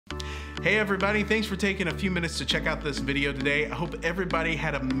Hey everybody, thanks for taking a few minutes to check out this video today. I hope everybody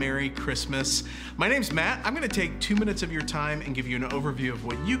had a Merry Christmas. My name's Matt. I'm gonna take 2 minutes of your time and give you an overview of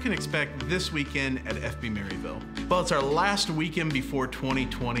what you can expect this weekend at FBMaryville. Well, it's our last weekend before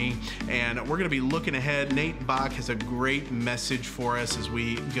 2020, and we're gonna be looking ahead. Nate Bach has a great message for us as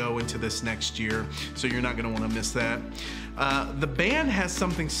we go into this next year, so you're not gonna wanna miss that. The band has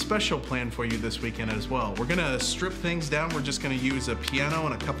something special planned for you this weekend as well. We're gonna strip things down. We're just gonna use a piano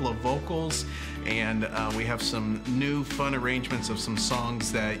and a couple of vocals, and we have some new fun arrangements of some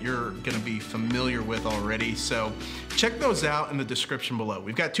songs that you're gonna be familiar with already. So check those out in the description below.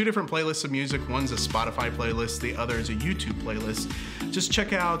 We've got 2 different playlists of music. One's a Spotify playlist, the other is a YouTube playlist. Just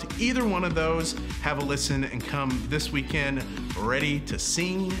check out either one of those, have a listen, and come this weekend ready to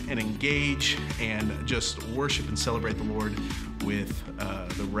sing and engage and just worship and celebrate the Lord with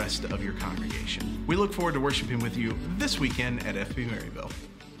the rest of your congregation. We look forward to worshiping with you this weekend at FBMaryville.